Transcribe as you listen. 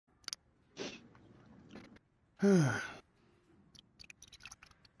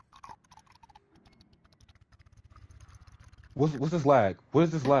What's this lag? What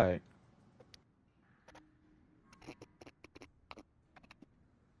is this lag?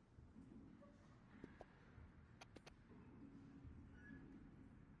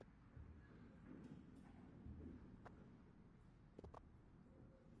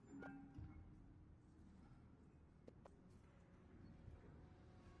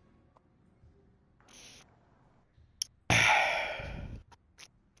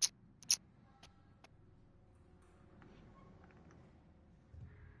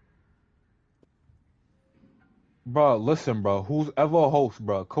 Bro, listen, bro. Who's ever a host,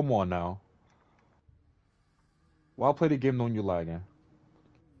 bro? Come on now. Why play the game knowing you lagging?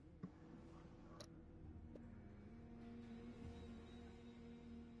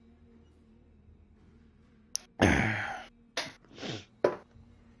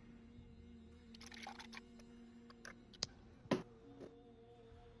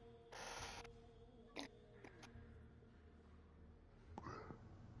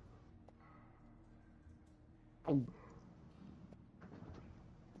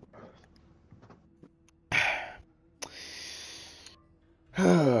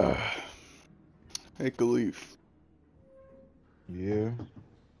 Hey, Khalif. Yeah.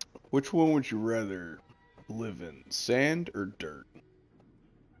 Which one would you rather live in, sand or dirt?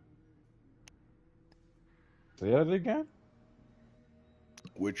 Say that again?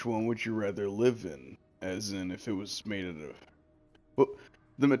 Which one would you rather live in? As in, if it was made out of. Well,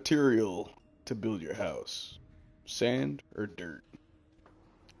 the material to build your house. Sand or dirt?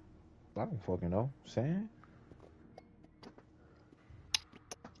 I don't fucking know. Sand?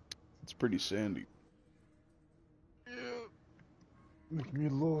 It's pretty sandy. Yeah. Make me a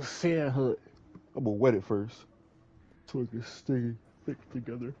little sand hut. I'm gonna wet it first. So it can stay thick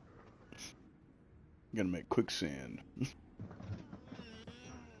together. You gotta make quicksand.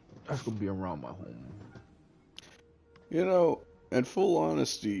 That's gonna be around my home. You know, in full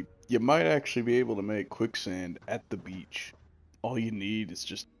honesty, you might actually be able to make quicksand at the beach. All you need is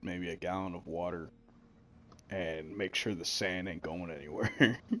just maybe a gallon of water and make sure the sand ain't going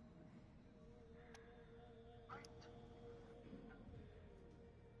anywhere.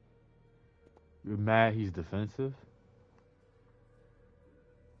 You're mad he's defensive?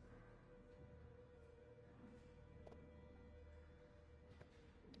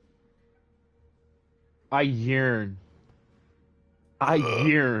 I yearn. I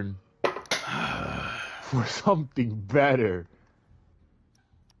yearn for something better.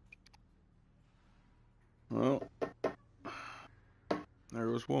 Well, there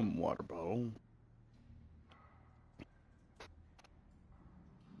was one water bottle.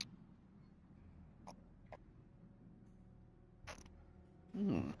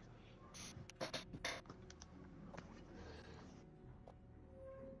 Hmm.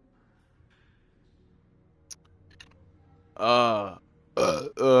 Uh, uh,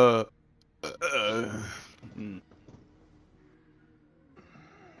 uh, hmm.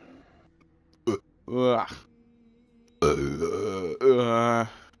 uh, uh,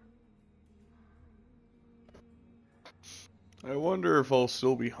 I wonder if I'll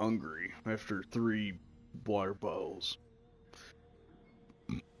still be hungry after 3 water bottles.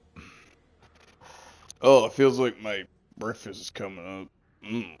 Oh, it feels like my breakfast is coming up.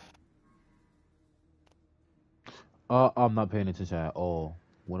 Mm. I'm not paying attention at all.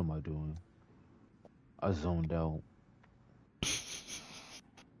 What am I doing? I zoned out.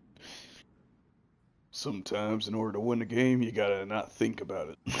 Sometimes, in order to win a game, you gotta not think about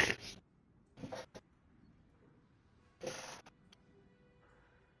it.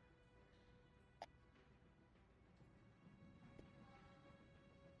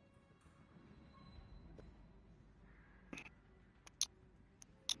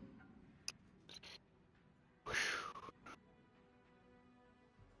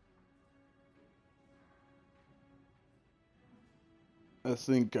 I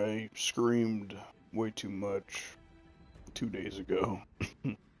think I screamed way too much 2 days ago.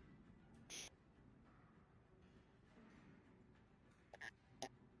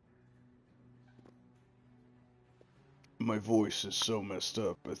 My voice is so messed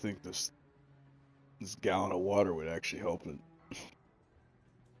up. I think this gallon of water would actually help it.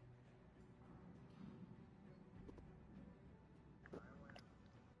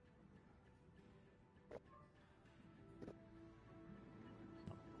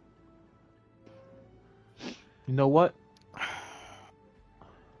 You know what?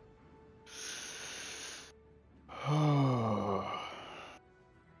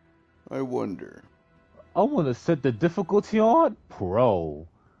 I wonder. I want to set the difficulty on pro.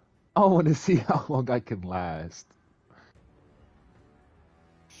 I want to see how long I can last.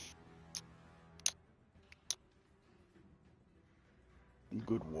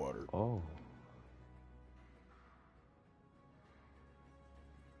 Good water. Oh,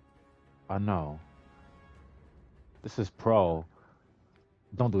 I know. This is pro.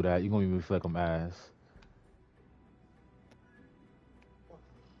 Don't do that. You're gonna make me feel like I'm ass.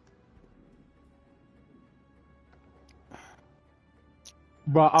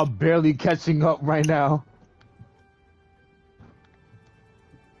 Bro, I'm barely catching up right now.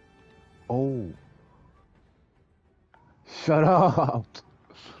 Oh, shut up.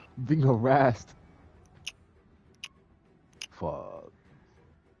 Being harassed. Fuck.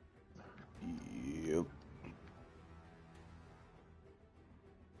 Yep.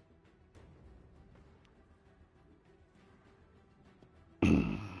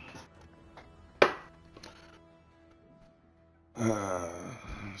 uh,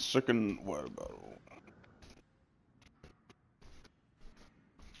 Second water bottle.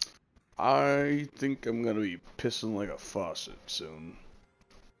 I think I'm gonna be pissing like a faucet soon.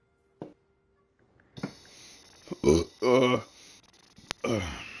 Uh, uh, uh.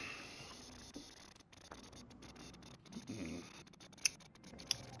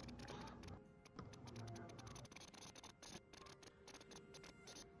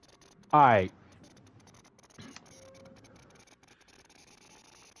 Alright,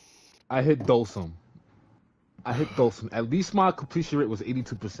 I hit Dosum. I hit Dosum. At least my completion rate was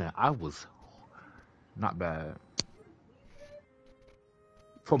 82%. I was not bad.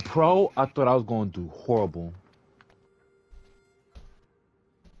 For pro, I thought I was going to do horrible.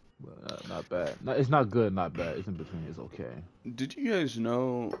 But not bad. No, it's not good, not bad. It's in between. It's okay. Did you guys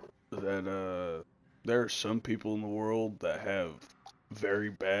know that there are some people in the world that have very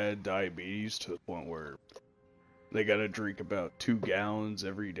bad diabetes to the point where they gotta drink about 2 gallons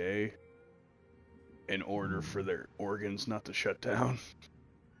every day in order for Hmm. their organs not to shut down?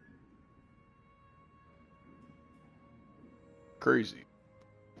 Crazy.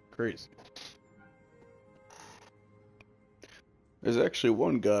 Crazy. There's actually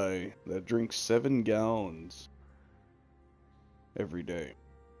one guy that drinks 7 gallons every day.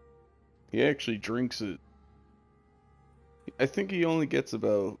 He actually drinks it. I think he only gets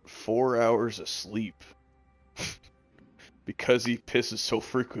about 4 hours of sleep because he pisses so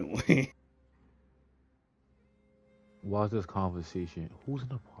frequently. What's this conversation? Who's in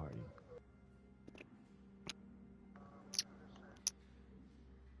the party?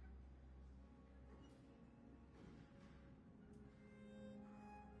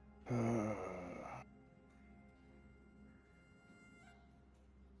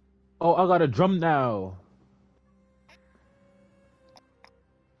 Oh, I got a drum now.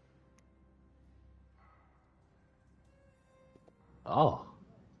 Oh,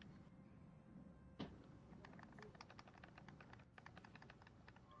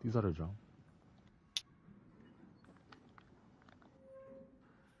 these are the drum.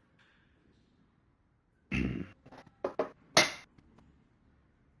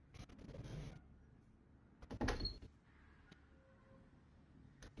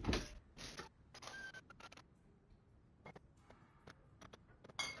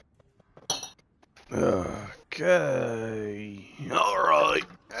 Okay. Alright.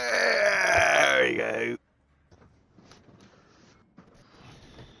 There we go.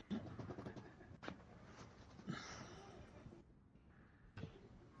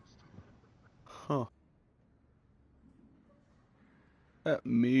 Huh. That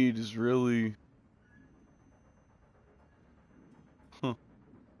meat is really. Huh.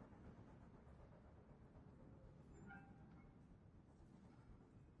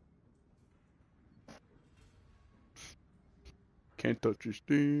 Can't touch this.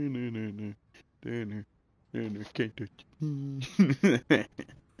 Can't touch it. I'm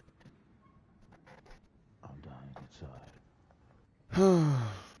dying inside.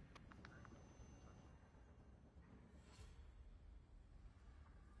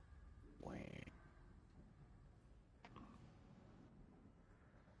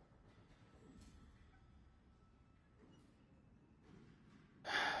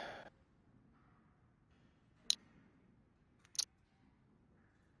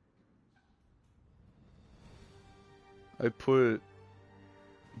 I put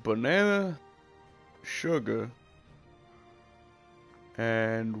banana, sugar,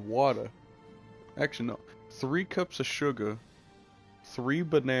 and water. Actually, no. 3 cups of sugar, 3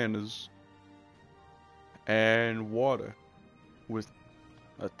 bananas, and water with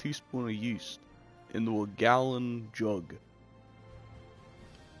a teaspoon of yeast into a gallon jug.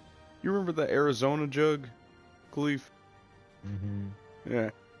 You remember the Arizona jug, Cleve? Mm-hmm. Yeah.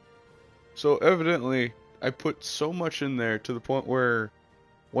 So evidently, I put so much in there to the point where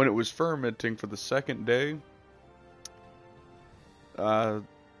when it was fermenting for the second day, uh,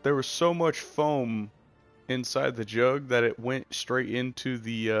 there was so much foam inside the jug that it went straight into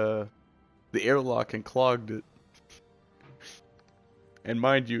the airlock and clogged it. And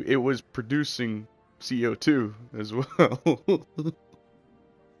mind you, it was producing CO2 as well.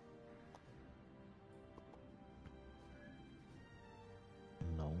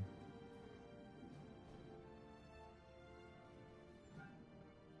 No.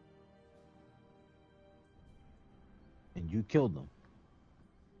 And you killed them.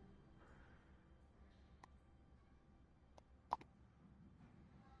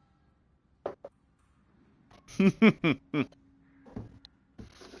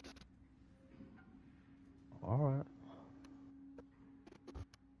 All right.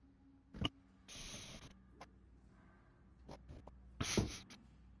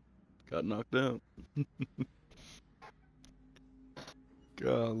 Got knocked out.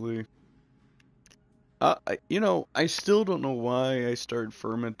 Golly. I still don't know why I started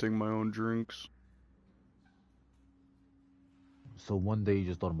fermenting my own drinks. So one day you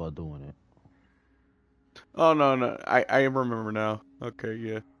just thought about doing it. Oh no, no, I remember now. Okay,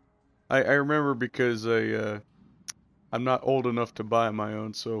 yeah. I remember because I'm not old enough to buy my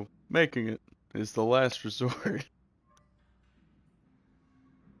own, so making it is the last resort.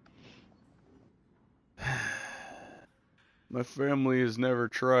 My family has never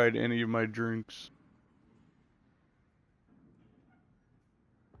tried any of my drinks.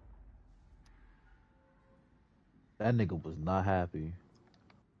 That nigga was not happy.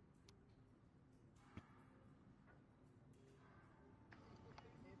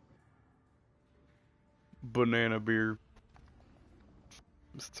 Banana beer,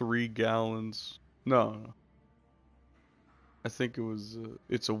 3 gallons. No, no, I think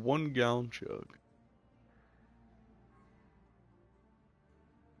it's a 1 gallon jug.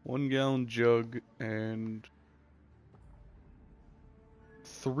 1 gallon jug and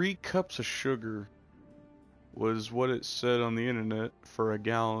 3 cups of sugar was what it said on the internet for a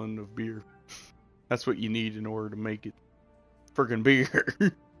gallon of beer. That's what you need in order to make it friggin'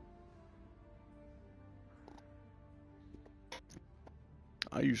 beer.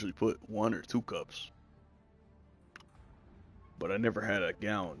 I usually put 1 or 2 cups, but I never had a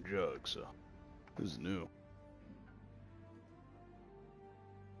gallon jug, so this is new.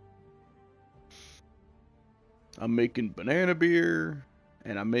 I'm making banana beer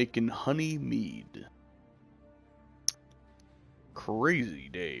and I'm making honey mead. Crazy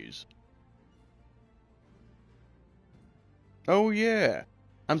days. Oh yeah,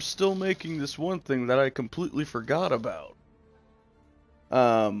 I'm still making this one thing that I completely forgot about.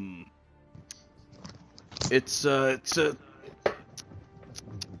 Um, it's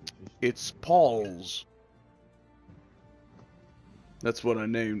Paul's. That's what I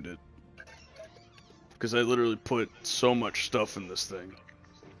named it because I literally put so much stuff in this thing.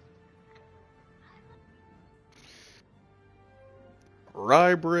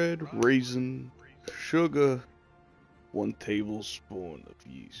 Rye bread, raisin, sugar, 1 tablespoon of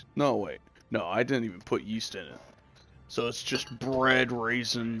yeast. No, wait. No, I didn't even put yeast in it. So it's just bread,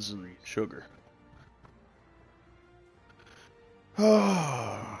 raisins, and sugar.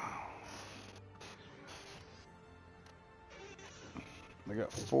 I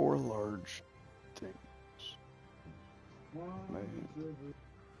got 4 large things. Man.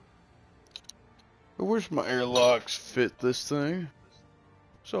 I wish my airlocks fit this thing.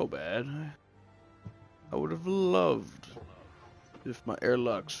 So bad. I would have loved if my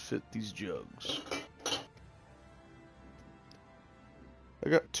airlocks fit these jugs. I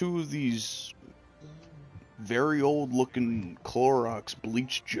got 2 of these very old looking Clorox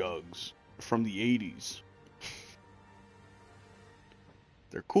bleach jugs from the 80s.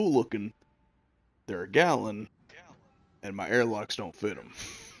 They're cool looking, they're a gallon, and my airlocks don't fit them.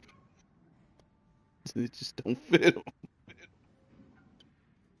 They just don't fit them.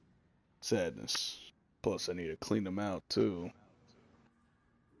 Sadness. Plus, I need to clean them out too.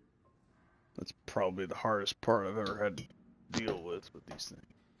 That's probably the hardest part I've ever had to deal with these things.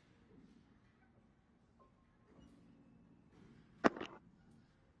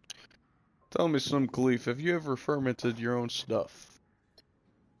 Tell me some, Khalif, have you ever fermented your own stuff?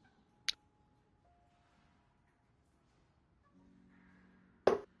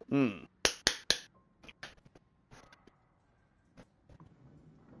 Hmm.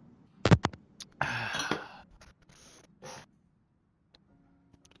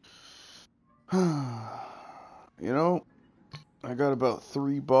 You know, I got about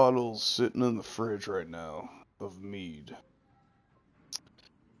 3 bottles sitting in the fridge right now of mead.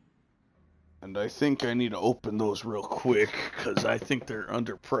 And I think I need to open those real quick, because I think they're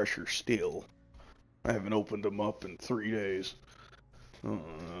under pressure still. I haven't opened them up in 3 days.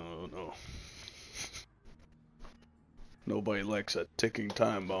 Oh, no. Nobody likes a ticking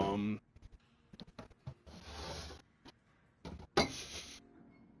time bomb.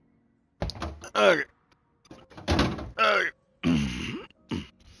 Okay. Okay.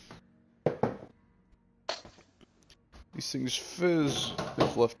 These things fizz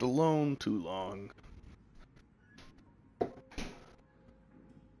if left alone too long.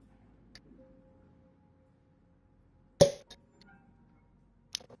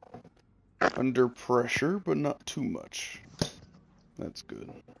 Under pressure, but not too much. That's good.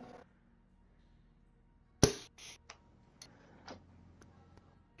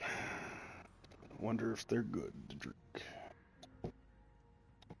 Wonder if they're good to drink.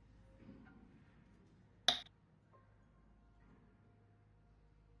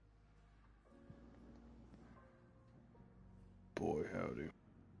 Boy, howdy.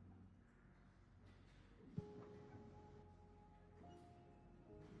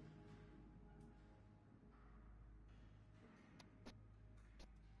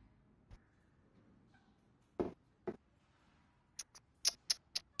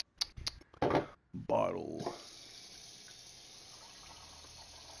 Bottle.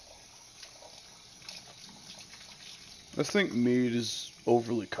 I think mead is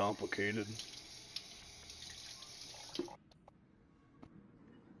overly complicated.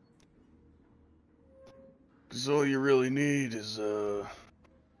 Cause all you really need is, you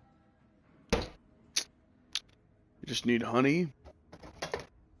just need honey.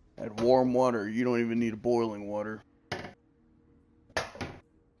 Add warm water. You don't even need boiling water.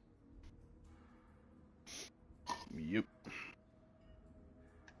 Yep.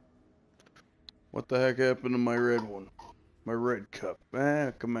 What the heck happened to my red one? My red cup.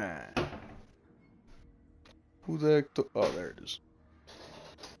 Ah, come on. Who the heck oh, there it is.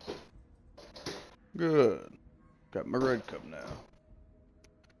 Good. Got my red cup now.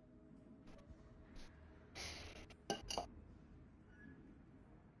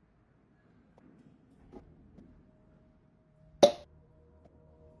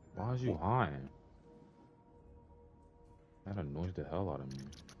 Why is you lying? That annoys the hell out of me.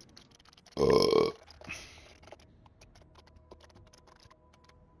 You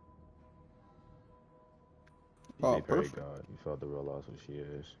Oh, say pray perfect. God. You failed to realize who she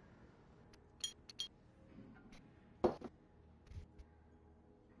is.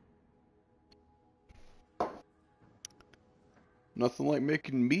 Nothing like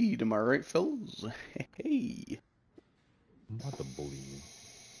making mead, am I right, fellas? Hey. I'm about to bully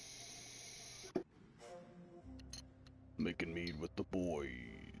you. Making mead with the boys.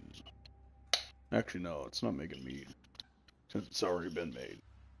 Actually, no, it's not making mead. Since it's already been made.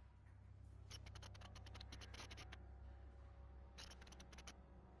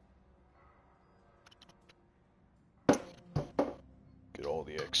 Get all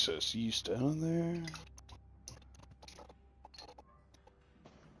the excess yeast out of there.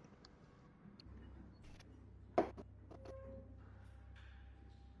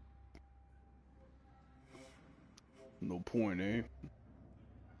 No point, eh?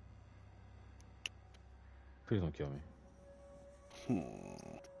 Please don't kill me.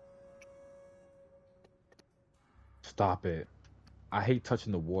 Stop it. I hate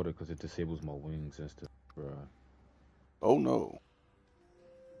touching the water because it disables my wings and stuff, bruh. Oh no.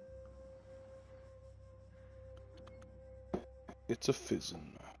 It's a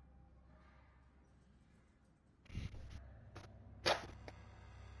fizzin'.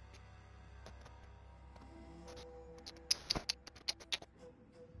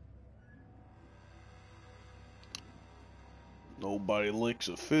 Nobody likes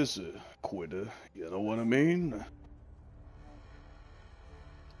a fizzer, quitter. You know what I mean?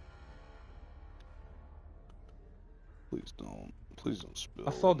 Please don't. Please don't I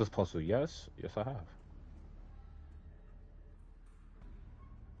spill. solved this puzzle, yes? Yes, I have.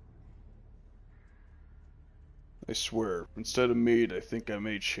 I swear, instead of mead, I think I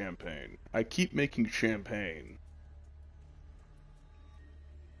made champagne. I keep making champagne.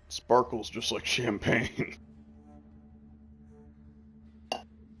 Sparkles just like champagne.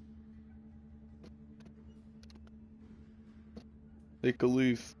 Take a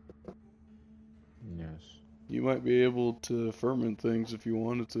leaf. Yes. You might be able to ferment things if you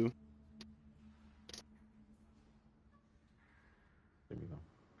wanted to. There we go.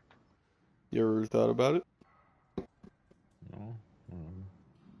 You ever thought about it? No?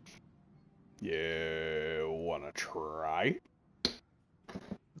 Yeah, wanna try?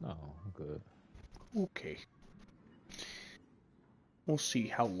 No, I'm good. Okay. We'll see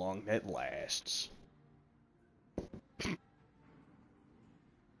how long that lasts.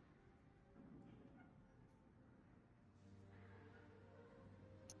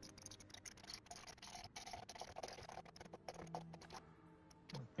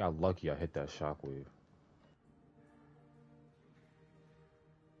 Got lucky I hit that shockwave.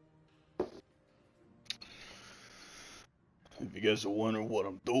 If you guys are wondering what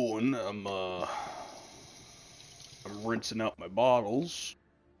I'm doing, I'm rinsing out my bottles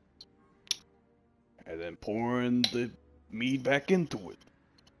and then pouring the mead back into it.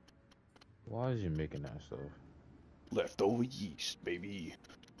 Why is you making that stuff? Leftover yeast, baby.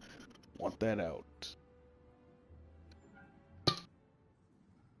 Want that out.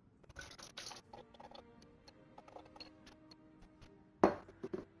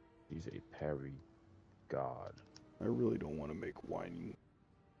 He's a parry god. I really don't want to make wine.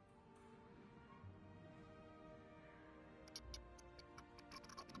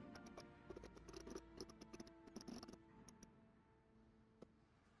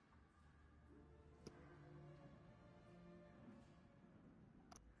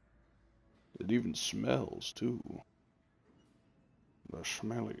 It even smells too. The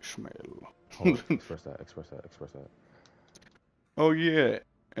smelly smell. Hold on, express that, express that, express that. Oh yeah.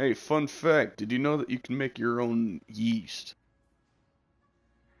 Hey, fun fact. Did you know that you can make your own yeast?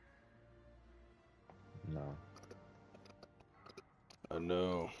 No. I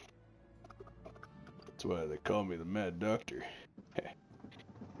know. That's why they call me the Mad Doctor.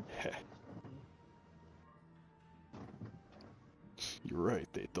 You're right,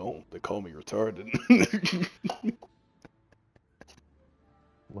 they don't. They call me retarded.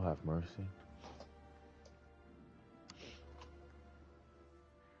 We'll have mercy.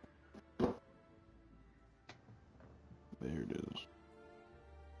 There it is.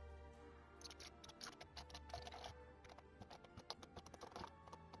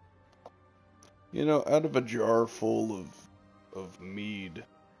 You know, out of a jar full of mead,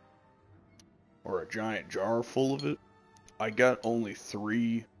 or a giant jar full of it, I got only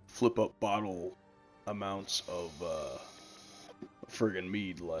 3 flip-up bottle amounts of friggin'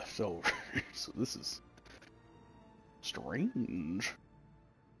 mead left over. So this is strange.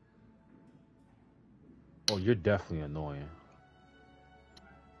 Oh, you're definitely annoying.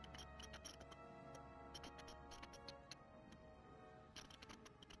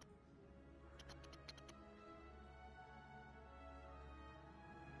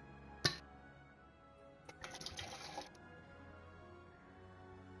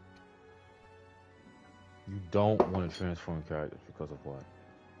 You don't want to transform characters because of what?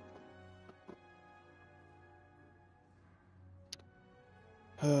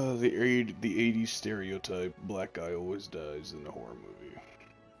 The 80s stereotype, black guy always dies in a horror movie.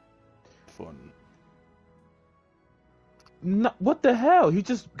 Fun. No, what the hell? He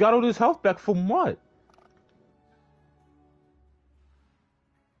just got all his health back from what?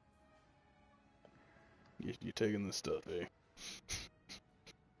 You're taking this stuff, eh?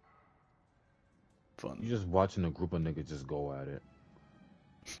 Fun. You just watching a group of niggas just go at it.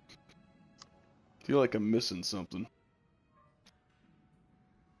 Feel like I'm missing something.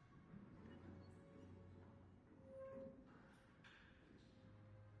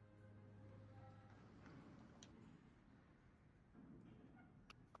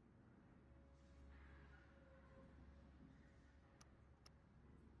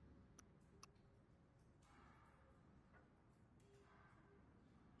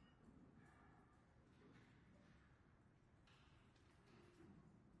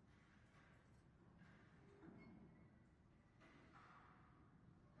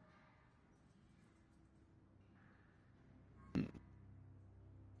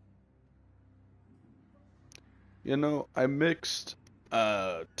 You know, I mixed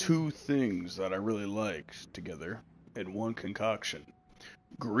 2 things that I really liked together in one concoction.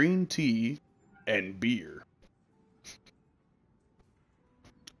 Green tea and beer.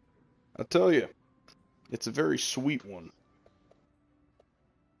 I'll tell you, it's a very sweet one.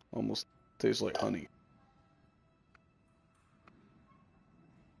 Almost tastes like honey.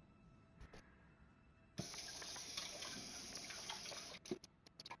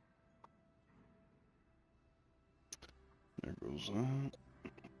 There goes that.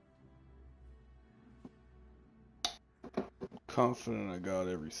 Confident I got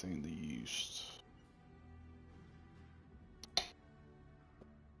everything to yeast.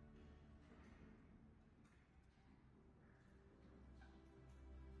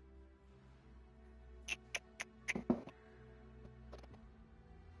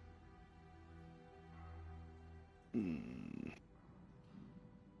 Hmm.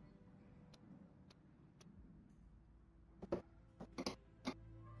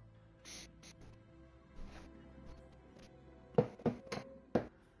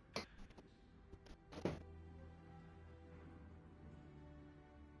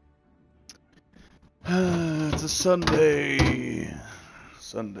 Sunday.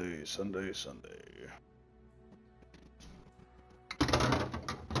 Sunday, Sunday, Sunday.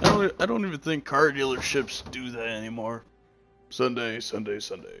 I don't even think car dealerships do that anymore. Sunday, Sunday,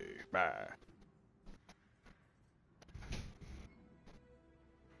 Sunday. Bye.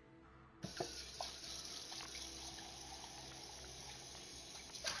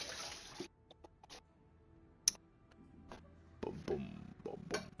 Boom, boom, boom,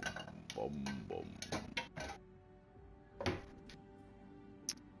 boom, boom, boom.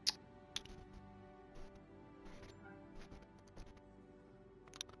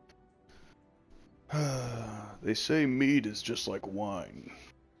 They say meat is just like wine.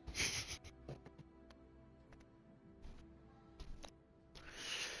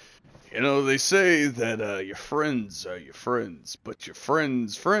 You know, they say that your friends are your friends, but your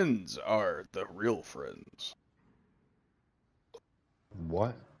friends' friends are the real friends.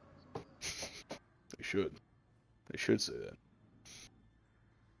 What? They should. They should say that.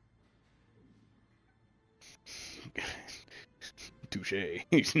 Touche.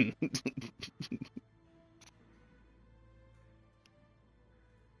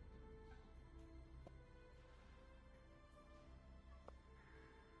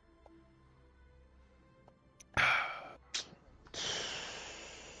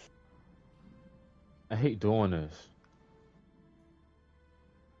 I hate doing this.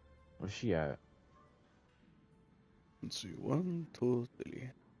 Where's she at? Let's see. 1, 2, 3,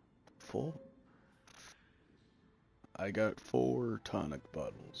 4. I got 4 tonic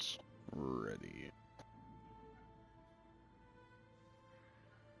bottles ready.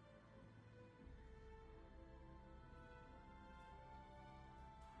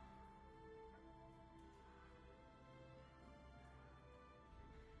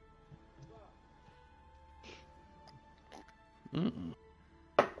 Mm-mm.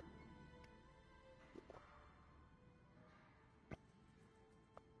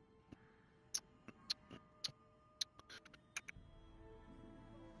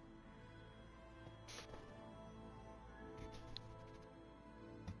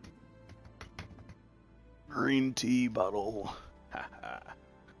 Green tea bottle. Haha.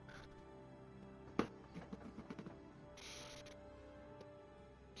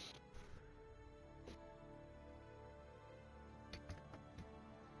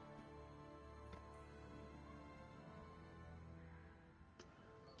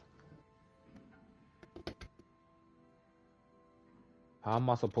 How am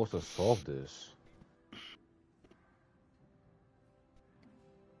I supposed to solve this?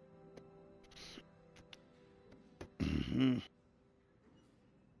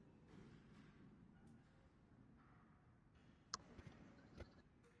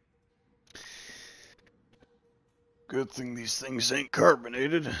 Good thing these things ain't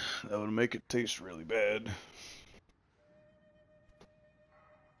carbonated. That would make it taste really bad.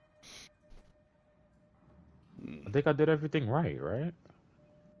 I think I did everything right, right?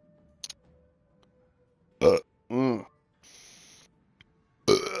 Mm.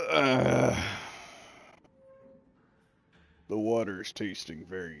 Uh, the water is tasting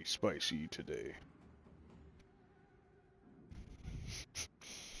very spicy today.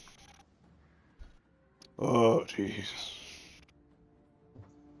 Oh, jeez.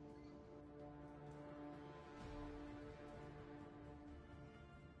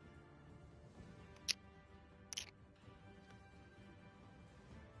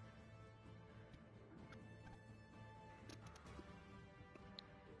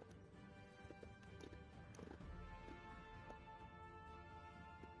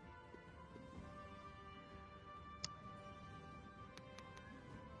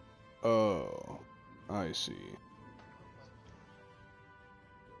 Oh, I see.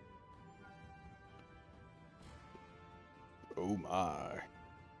 Oh my.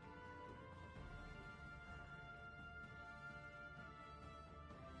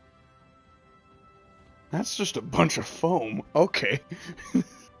 That's just a bunch of foam. Okay.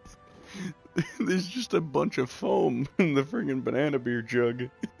 There's just a bunch of foam in the friggin' banana beer jug.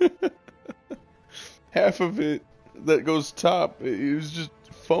 Half of it that goes top is just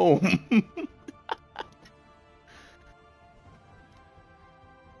foam.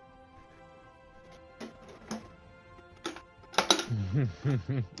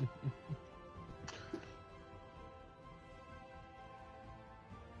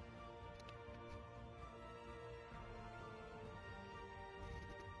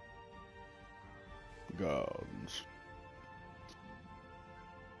 Gods.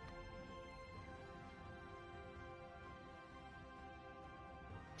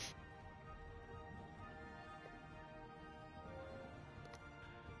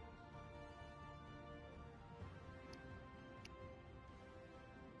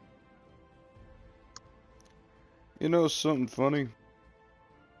 You know something funny?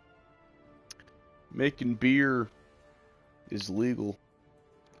 Making beer is legal,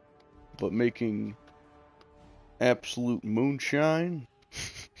 but making absolute moonshine,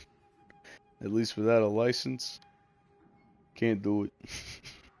 at least without a license, can't do it.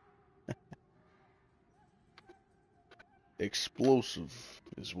 Explosive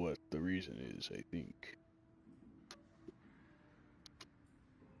is what the reason is, I think.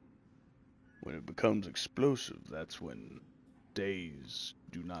 When it becomes explosive, that's when days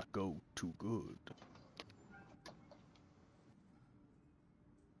do not go too good.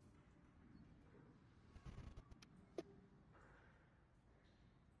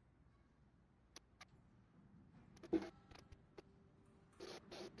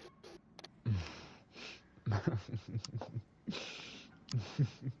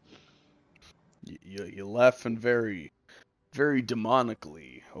 You're laughing very, very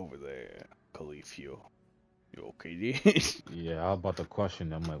demonically over there, Califio. You okay, dude? Yeah, I was about to question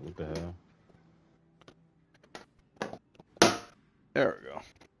that. I'm like, what the hell? There we go.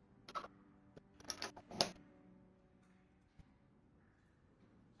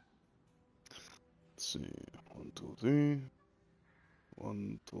 Let's see. 1, 2, 3.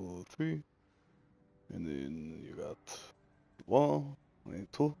 1, 2, 3. And then you got 1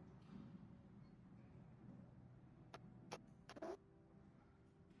 and 2.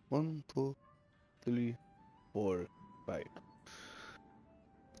 1, 2, 3, 4, 5.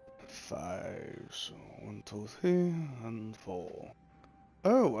 5. So 1, 2, 3, and 4.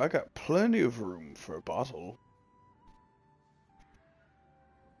 Oh, I got plenty of room for a bottle.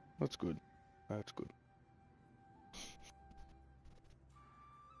 That's good. That's good.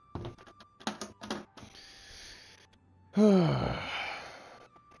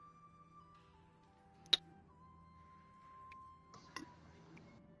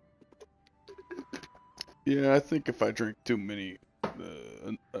 Yeah, I think if I drink too many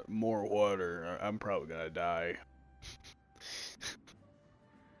more water, I'm probably gonna die.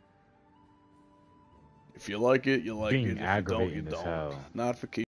 If you like it, you like Being it. If you don't, you aggravating as don't. hell. Not for